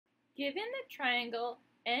Given that triangle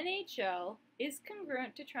NHL is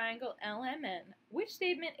congruent to triangle LMN, which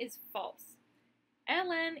statement is false?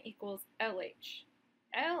 LN equals LH.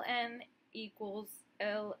 LN equals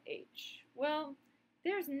LH. Well,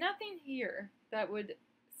 there's nothing here that would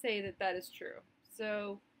say that that is true.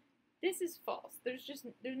 So this is false. There's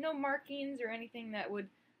no markings or anything that would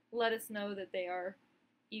let us know that they are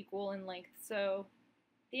equal in length. So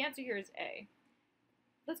the answer here is A.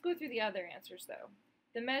 Let's go through the other answers though.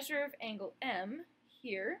 The measure of angle M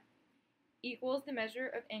here equals the measure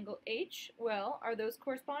of angle H. Well, are those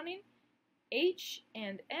corresponding? H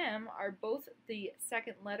and M are both the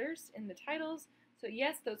second letters in the titles, so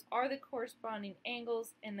yes, those are the corresponding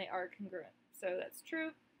angles and they are congruent. So that's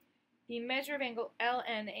true. The measure of angle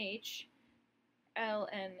LNH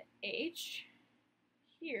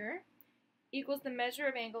here equals the measure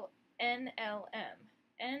of angle NLM.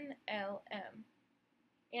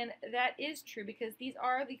 And that is true because these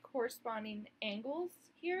are the corresponding angles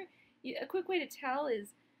here. A quick way to tell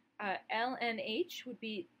is LNH would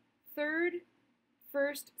be third,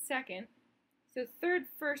 first, second. So third,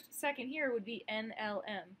 first, second here would be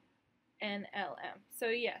NLM. So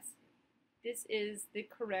yes, this is the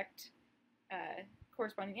correct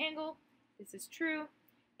corresponding angle. This is true.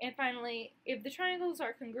 And finally, if the triangles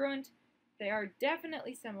are congruent, they are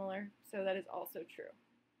definitely similar, so that is also true.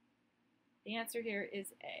 The answer here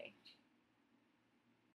is A.